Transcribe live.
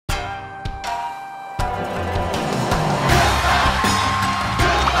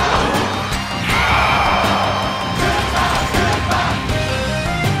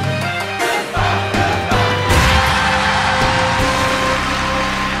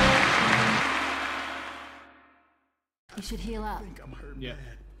You should heal up. Yeah.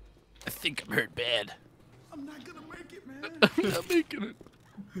 I think I'm hurt bad. I'm not gonna make it, man. I'm not making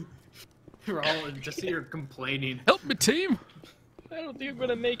it. You're all just here complaining. Help me, team. I don't think I'm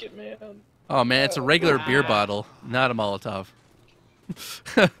gonna make it, man. Oh man, it's a regular beer bottle, not a Molotov.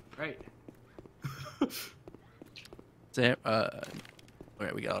 Right. Damn.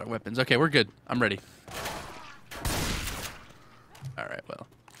 Alright, we got all our weapons. Okay, we're good. I'm ready. Alright, well.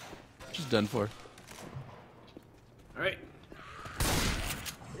 She's done for. Alright.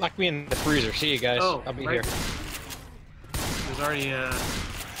 Lock me in the freezer. See you guys. Oh, I'll be right. here. There's already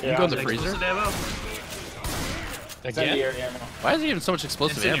You go in the freezer? explosive ammo. Again? Why is he even so much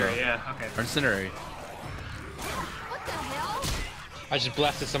explosive ammo? Incendiary, yeah, okay. Or incendiary? What the hell? I just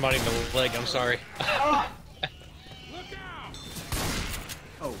blasted somebody in the leg. I'm sorry.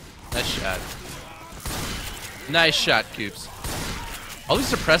 Oh. Nice shot. Nice shot, Coops. All these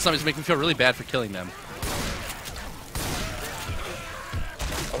suppressed zombies make me feel really bad for killing them.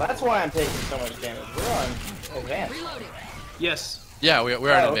 Well, that's why I'm taking so much damage. We're on advanced. Yes. Yeah, we're on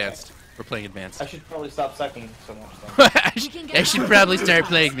okay. advanced. We're playing advanced. I should probably stop sucking so much then. I should probably start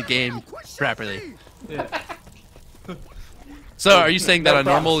playing the game properly. Yeah. So, are you saying that No on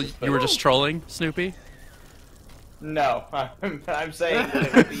normal promises, but- you were just trolling, Snoopy? No, I'm saying that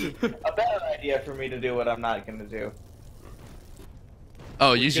it would be a better idea for me to do what I'm not going to do.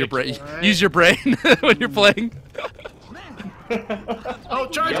 Oh, use your brain. Alright. Use your brain when you're playing. Oh,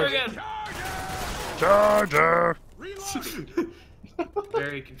 Charger again! Charger.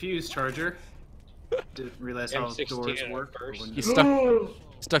 Very confused, Charger. Didn't realize how M16 doors at work. first. When He's you...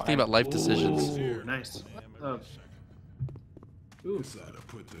 stuck thinking about life decisions. Ooh, nice. Oh. Ooh.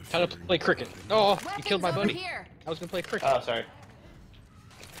 How to play cricket. Oh, you killed my Weapons over buddy. here. I was gonna play cricket. Oh, sorry.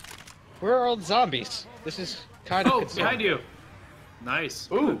 Where are all the zombies? This is kind of Oh, concerning. behind you. Nice.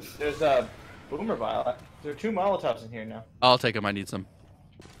 Ooh, there's a boomer vial. There are 2 Molotovs in here now. I'll take him. I need some.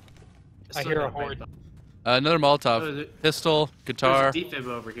 I hear a horde. Another Oh, is Molotov. it- Pistol. Guitar. There's a defib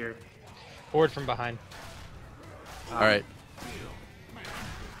over here. Horde from behind. Alright.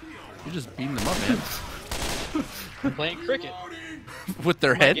 You're just beating them up, man. I'm playing cricket. With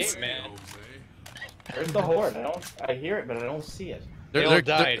their My heads? game, man. There's the horde. I hear it, but I don't see it. They all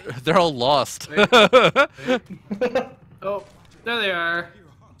died. They're all lost. Oh, there they are.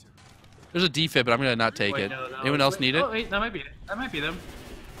 There's a defib, but I'm gonna not take Wait, it. no, no, Anyone else wait. need it? Oh, wait, that might be it. That might be them.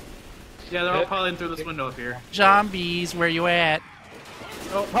 Yeah, they're all piling through this window up here. Zombies, where you at?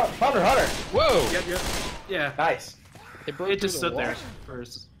 Oh, Hunter! Whoa! yep. Yeah, Nice. They broke it through just the stood there wall.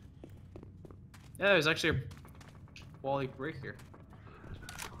 first. Yeah, there's actually a wall break here.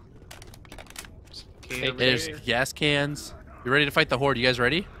 Okay, over There's there. gas cans. You ready to fight the horde? You guys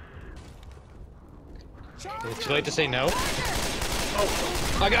ready? Is it too late to say no?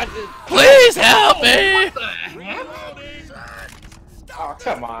 Oh, I got it. Please help me! What the heck? Oh,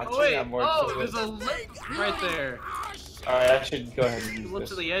 come on. Oh, wait. Got more Oh, to there's it. a lip right there. Alright, I should go ahead and use Lip this.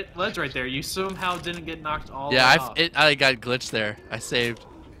 to the ledge right there. You somehow didn't get knocked all Yeah, off. I got glitched there. I saved.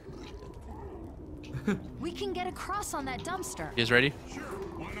 We can get across on that dumpster. You guys ready?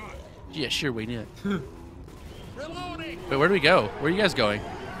 Yeah, sure, we need it. Wait, where do we go? Where are you guys going?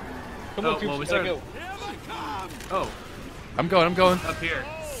 Come Oh, on, well, we Coops, gotta started- go. Oh, I'm going. up here.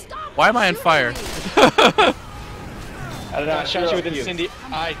 Why am I on fire? I don't know. I shot you with Screw up incendiary.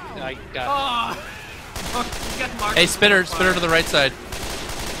 I got Oh, oh, you got Markus Hey, spin her on fire. to the right side.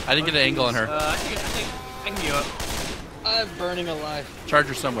 I didn't get an angle on her. I think I can get up. I'm burning alive.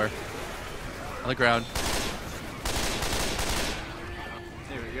 Charger somewhere. On the ground.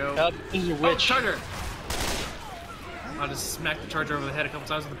 There we go. Help, this is a Oh, witch. Charger! I'll just smack the Charger over the head a couple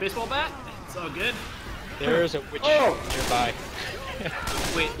times with a baseball bat. It's all good. There's a witch Oh! nearby.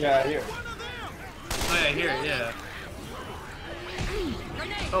 Wait. Yeah, here. Oh yeah, here, yeah.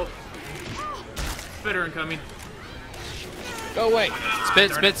 Oh. Spitter incoming. Go away.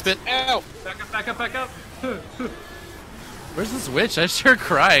 Spit. Ow! Back up. Where's this witch? I just heard her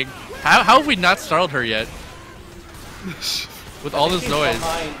crying. How have we not startled her yet? With all this She's noise.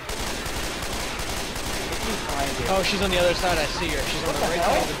 behind. She's behind here. Oh, she's on the other side. I see her. She's on the the right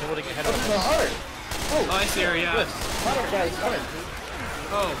hell? side of the building ahead What's of the us. heart? Oh, I see her, yeah. Hunter, guys, Hunter.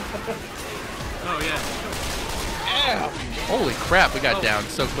 Oh, yeah. Ow! Holy crap, we got down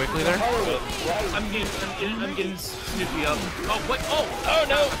so quickly there. I'm getting Snoopy up. Oh, what? Oh! Oh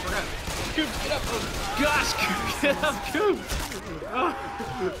no! I forgot. Coops, get up! Gosh, get up, Coop! Oh,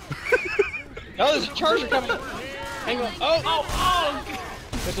 Oh, there's a charger coming! Hang on. Oh! oh!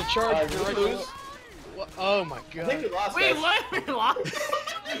 There's a charger Did we right lose? below. What? Oh my I think we god. lost Wait, guys. what? We lost?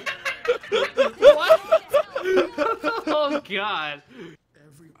 What? Oh, God.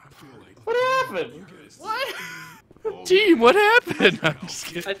 What happened? What? Team, what happened? I'm just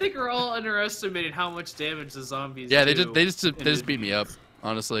kidding. I think we're all underestimating how much damage the zombies Yeah, do. they just beat me up,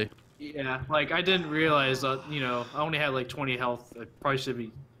 honestly. Yeah, like I didn't realize that, you know, I only had like 20 health. I probably should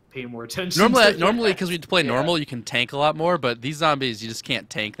be paying more attention. Normally, because we play normal, you can tank a lot more, but these zombies, you just can't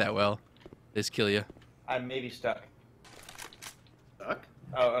tank that well. They just kill you. I'm maybe stuck. Stuck?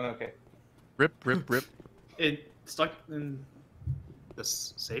 Oh, okay. Rip, rip, rip. It stuck in the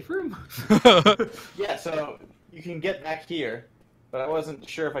safe room? Yeah, so you can get back here, but I wasn't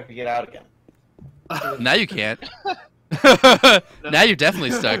sure if I could get out again. Now you can't. Now you're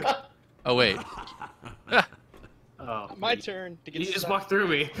definitely stuck. Oh, wait. Oh, My turn to get you just stuck. walked through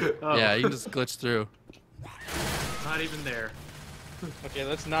me. Oh, Yeah, you can just glitch through. not even there. Okay,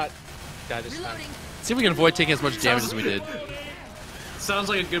 let's not die this time. Reloading. See if we can avoid taking as much damage as we did. Sounds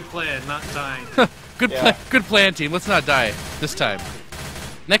like a good plan, not dying. Good plan, team. Let's not die this time.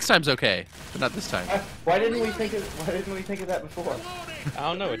 Next time's okay, but not this time. Why didn't we think of that before? I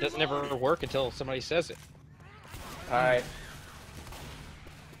don't know. It doesn't ever work until somebody says it. All right.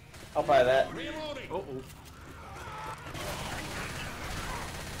 I'll buy that. Uh-oh.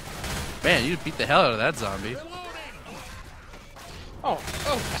 Man, you beat the hell out of that zombie. Oh,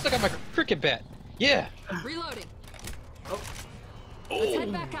 I still got my cricket bat. Yeah. Reloading. Oh. Let's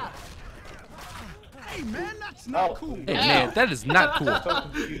head back up. Hey man, that's Oh, not cool. Hey, man, that is not cool. so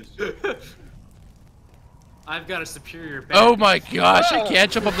confused. I've got a superior bat. Oh my gosh, I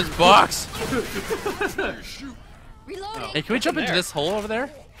can't jump up this box. Reloading. Hey, can we jump into there? this hole over there?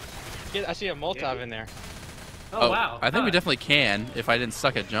 Yeah, I see a Molotov in there. Oh, wow. I think we Huh. definitely can if I didn't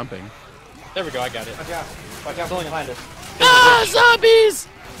suck at jumping. There we go. I got it. Watch out behind us. Ah, zombies!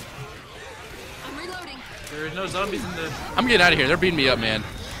 I'm reloading. There are no zombies in the... I'm getting out of here. They're beating me up, man.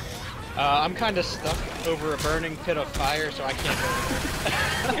 I'm kind of stuck over a burning pit of fire, so I can't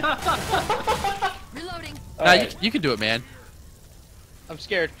go in. Reloading. Nah, Alright. you can do it, man. I'm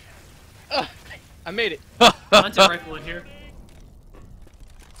scared. I made it. Hunting rifle in here.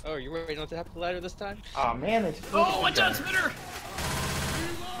 Oh, you're waiting on top of the ladder this time? Oh man, it's Oh, watch out, Spitter!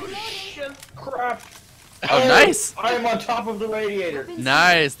 crap. Oh, nice. I am on top of the radiator.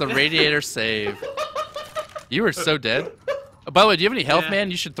 Nice, the radiator save. You were so dead. Oh, by the way, do you have any health, Yeah.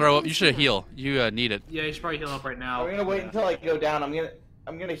 man? You should throw up. You should heal. You need it. Yeah, you should probably heal up right now. I'm gonna wait until I go down. I'm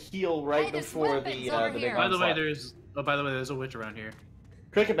gonna heal right Hey, there's before weapons the over big here. By the way, onslaught. there's... Oh, by the way, there's a witch around here.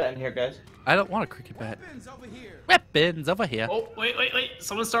 Cricket bat in here, guys. I don't want a cricket bat. Weapons over here. Weapons over here. Oh, wait.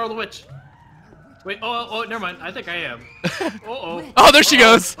 Someone startled the witch. Wait, oh, never mind. I think I am. Uh-oh. Oh, there she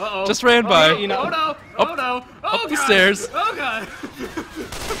goes. Uh-oh. Just ran by. Oh, no. Oh, no. Oh, no. Oh, up the God. stairs. Oh, God.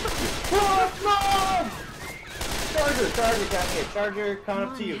 Charger down here. Charger coming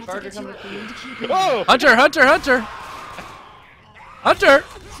up to you. Charger coming up to you. Whoa! Hunter! Hunter!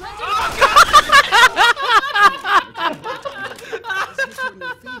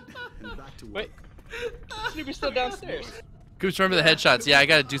 Wait. Snoopy's still downstairs. Goops, remember the headshots. Yeah, I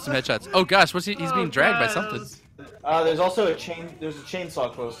gotta do some headshots. Oh gosh, he's being dragged by something. There's also a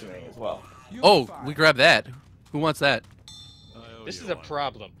chainsaw close to me as well. Oh, we grab that. Who wants that? This is a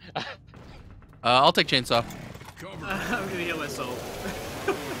problem. I'll take chainsaw. I'm gonna heal myself.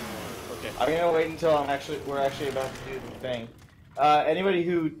 Okay. I'm gonna wait until we're actually about to do the thing.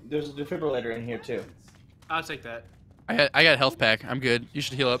 There's a defibrillator in here too. I'll take that. I got a health pack. I'm good. You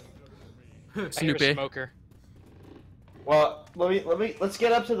should heal up. I hear a Snoopy. smoker. Well, let's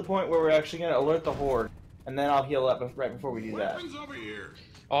get up to the point where we're actually gonna alert the horde, and then I'll heal up right before we do that. Weapons over here.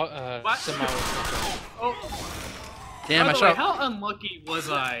 Oh, What? semi. Oh, Damn, I by the way, shot. how unlucky was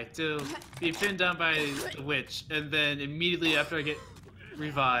I to be pinned down by the witch, and then immediately after I get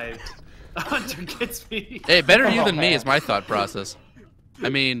revived, Hunter gets me. Hey, better you Oh, than me man. is my thought process. I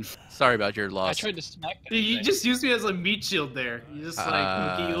mean, sorry about your I loss. tried to smack that You thing. just used me as a meat shield there. You just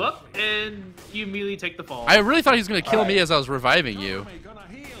get you up, and you immediately take the fall. I really thought he was gonna kill me Alright. as I was reviving you. Hey, gonna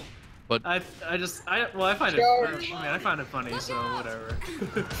heal. But I find it. Charge. I find it funny, so whatever.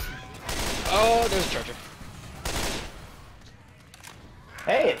 Oh, there's a charger.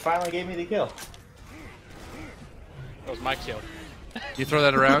 Hey, it finally gave me the kill. That was my kill. you throw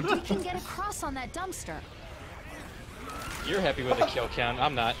that around. We can get across on that dumpster. You're happy with the kill count.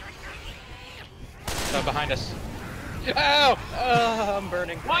 I'm not. Behind us. Ow! I'm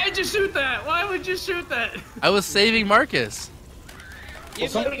burning. Why did you shoot that? Why would you shoot that? I was saving Marcus. Well,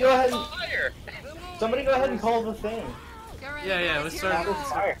 somebody go ahead and Fire! call the thing. Get ready, Yeah, guys, let's here start. we go.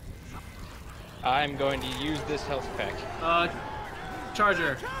 Fire. I'm going to use this health pack.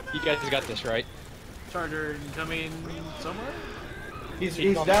 Charger. You guys got this, right? Charger coming somewhere? He's on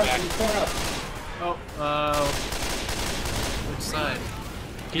the down. back. He's going up. Oh, which side?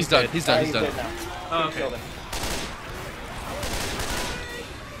 He's done. He's done. He's done. dead now. Oh, Killed okay. him.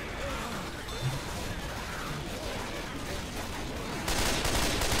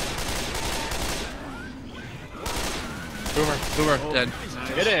 Boomer, dead.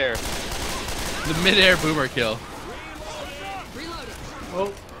 Nice. Midair. The mid-air boomer kill. Reloading.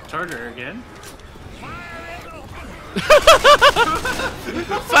 Oh, Charger again.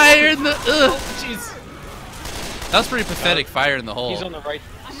 Fire in the. Ugh. Jeez. That was pretty pathetic. Fire in the hole. He's on the right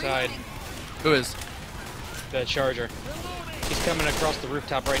side. Who is? The Charger. He's coming across the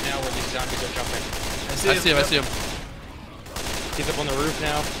rooftop right now where these zombies are jumping. I see him. I see him. He's up on the roof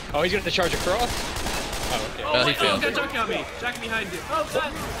now. Oh, he's gonna charge across? Oh, okay. Oh, Well, he wait, failed. got Jockey on me. Jockey behind you. Oh,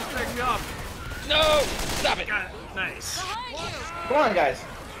 God. He's dragging me off. No! Stop it! Got it. Nice. Behind you. Come on, guys.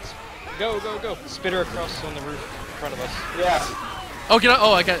 Go, go, go. Spitter across on the roof in front of us. Yeah. Oh, get out.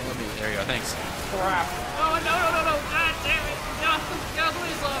 Oh, I got. There you go. Thanks. Crap. Oh, no. God damn it. No, get out of the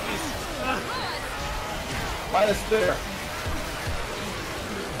way, zombies. Why the spitter?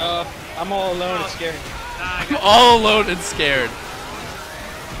 I'm all alone and scared. I I'm got all alone and scared.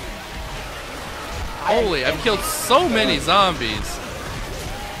 Holy, I've killed so many zombies.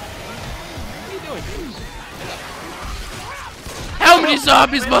 What are you doing, dude? How many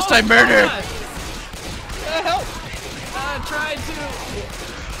zombies must I murder? Help! I'm trying to.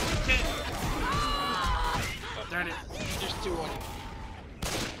 Okay. Oh, darn it. There's two on you.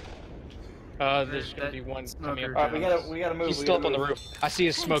 There's gonna be one coming up. Smoker. We gotta move. He's we still gotta up on the move. roof. I see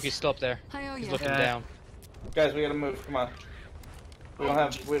his smoke. He's still up there. I owe He's you. looking Yeah. down. Guys, we gotta move. Come on. We don't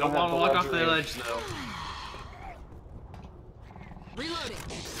have. We Don't don't have want to the walk off the luxury. ledge, though. Reloading.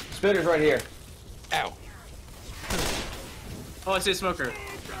 Spitter's right here. Ow. Oh, I see a smoker.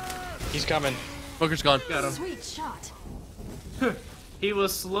 He's coming. Smoker's gone. Got him. Sweet shot. He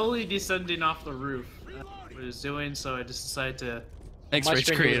was slowly descending off the roof. What he was doing, so I just decided to Thanks, My Rich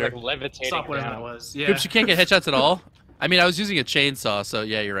screen was, Creator. like, levitating stop whatever down. that was. Yeah. Oops, you can't get headshots at all? I mean, I was using a chainsaw, so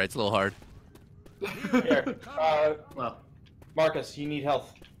yeah, you're right. It's a little hard. Here. Well, Marcus, you need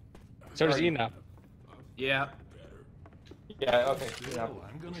health. So does Enob. yeah. Yeah. Okay. Yeah.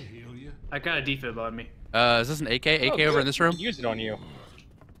 I'm gonna heal you. I got a defib on me. Is this an AK? AK over in this room? Use it on you.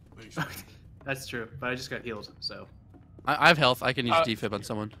 That's true, but I just got healed, so. I have health. I can use defib on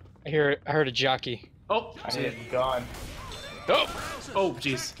someone. I heard a jockey. Oh, I see need it. it gone. Oh! Oh,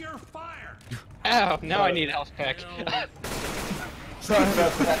 jeez. Your fire. Ow! Now I need a health pack. Sorry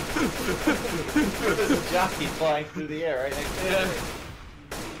about that. There's a jockey flying through the air right next to Yeah.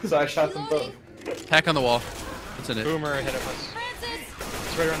 me. So I shot them both. Pack on the wall. What's in it? Boomer ahead of us. Francis.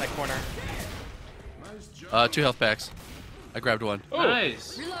 It's right around that corner. 2 health packs. I grabbed one. Oh.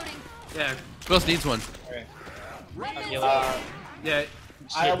 Nice. Reloading. Yeah. Who else needs one? Okay. Remnants. Yeah.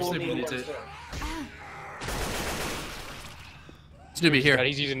 I will Snoopy need needs one it. soon. Snoopy, God, here.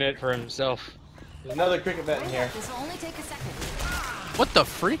 he's using it for himself. There's another cricket vet in here. This will only take a second. What the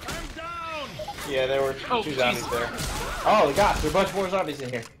freak? Yeah, there were Oh, two jeez. zombies there. Oh gosh, there's a bunch more zombies in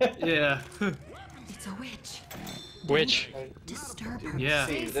here. Yeah. It's a witch. Which? Disturb her. Yeah.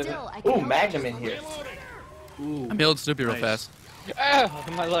 Stay There's still. a- I can Ooh, help Magnum you. in here. I'm healed Snoopy real Nice. fast. Ow!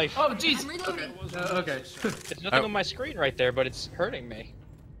 My life. Oh, jeez. I'm reloading. Okay. There's nothing on my screen right there, but it's hurting me.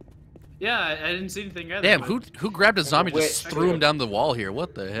 Yeah, I didn't see anything either. Damn, but- who grabbed a zombie and just Wait. threw him down the wall here?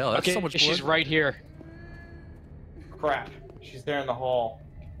 What the hell? That's Okay, so much blood. she's right here. Crap. She's there in the hall.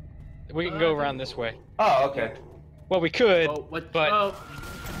 We can go around this way. Oh, okay. Well, we could, Oh, what? but Oh.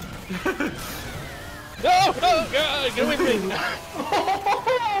 no! Oh God! Get away from me!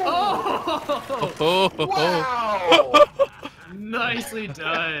 Oh! Oh, Wow! Nicely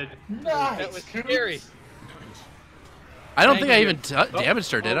done. Nice. That was scary. I don't Thank think I you. even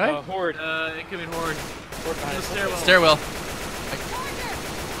damaged her, did I? Horde. Incoming horde. Horde behind The us. stairwell. Stairwell.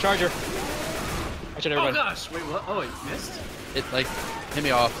 Charger. Watch it, Oh everybody. gosh, wait, what? Oh, you missed? It like hit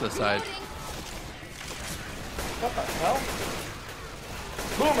me off the side. What the hell?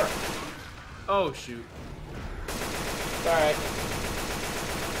 Boomer! Oh shoot. Alright.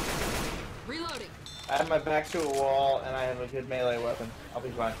 Reloading. I have my back to a wall and I have a good melee weapon. I'll be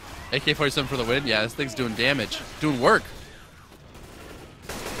fine. AK-47 for the win. Yeah, this thing's doing damage. Doing work.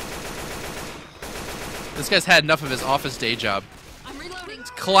 This guy's had enough of his office day job. I'm reloading.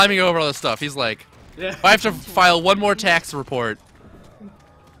 Climbing over all this stuff. He's like, Yeah. if I have to file one more tax report,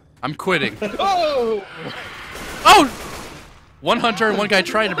 I'm quitting. Oh! Oh! One hunter and one guy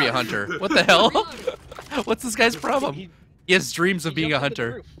trying to be a hunter. What the hell? What's this guy's problem? He- He has dreams of he being a jumped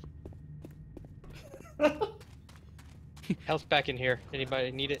hunter. onto the roof. Health back in here.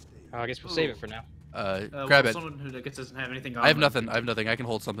 Anybody need it? Oh, I guess we'll save it for now. Grab well, it. Someone who I guess doesn't have anything on I have them. nothing. I have nothing. I can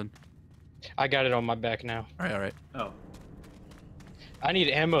hold something. I got it on my back now. All right, all right. Oh. I need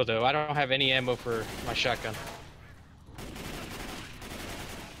ammo though. I don't have any ammo for my shotgun.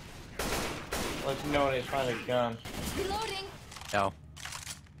 Let you know when he's finding a gun. Reloading. Ow.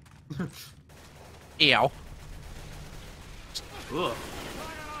 Ow. Ooh.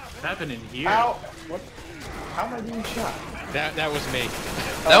 What's happening here? How? What? How am I being shot? That was me.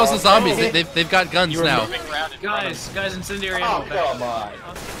 That was the zombies. okay. They've got guns You were now. moving around in front of Guys, incendiary Oh, ammo. Back, come on.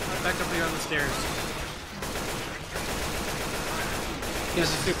 back up here on the stairs. me. This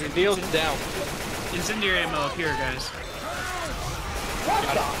is stupid. Deals down. Incendiary ammo up here, guys.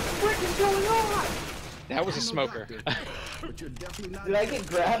 What the frick is going on? That was a smoker. But you're definitely not. Did I get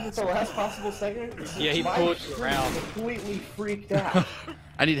grabbed at the last possible second? Yeah, he My pulled you screen around. Completely freaked out.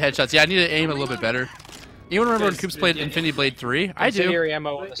 I need headshots. Yeah, I need to aim a little bit better. Anyone remember when Coops played Infinity Blade 3? I do. Incendiary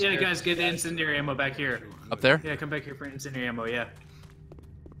ammo on the Yeah, stairs. guys, get the incendiary ammo back here. Up there? Yeah, come back here for incendiary ammo, yeah.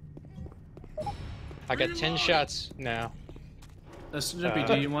 I got 10 shots now. Snoopy,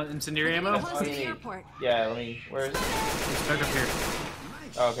 do you want incendiary ammo? Close to the airport. Yeah, let me. Where is it? It's back up here.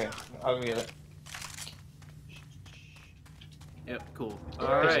 Oh, okay, I'll go get it. Yep, cool.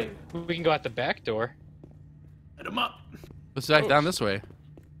 Alright. We can go out the back door. Hit him up. Let's back down this way.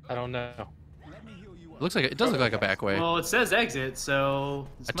 I don't know. It looks like it does look like a back way. Well, it says exit, so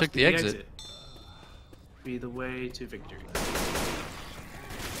this I must took be the exit. Be the way to victory.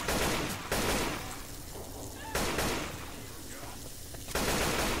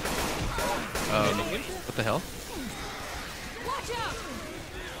 What the hell? Watch out!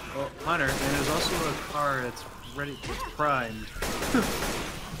 Well, Hunter, and there's also a car that's ready, it's primed.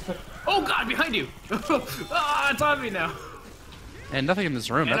 Oh god, behind you! Ah, it's on me now. And nothing in this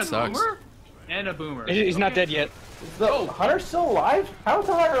room. And That a sucks. boomer? And a boomer. He's not dead yet. Is the Hunter still alive? How is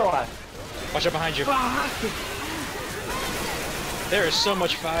the Hunter alive? Watch out behind you. There is so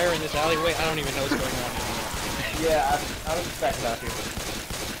much fire in this alleyway, I don't even know what's going on. Yeah, I was expecting out here.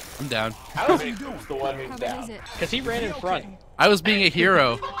 I'm down. How is Coops the one who's How bad down? is it? Because he ran in front. I was being a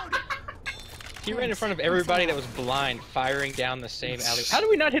hero. He ran in front of everybody that was blind, firing down the same alley. How do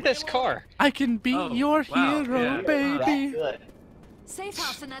we not hit this car? I can be Oh, your wow, hero, yeah. That baby. good. Safe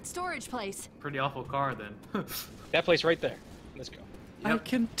house in that storage place. Pretty awful car then. That place right there. Let's go. I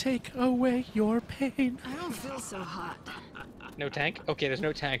can take away your pain. I don't feel so hot. No tank? Okay, there's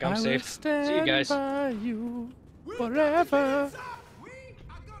no tank. I'm I will safe. stand See you guys. by you forever.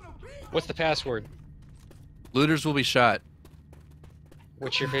 What's the password? Looters will be shot.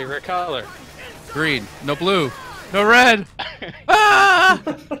 What's your favorite color? Green. No blue. No red. Ah!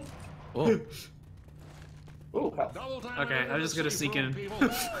 Oh, Ooh, hell. Okay, I'm just gonna sneak in.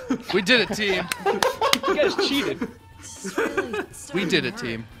 we did it, team. You guys cheated. This is really We starting did to it, hurt.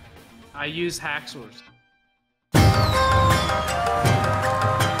 team. I use hack source.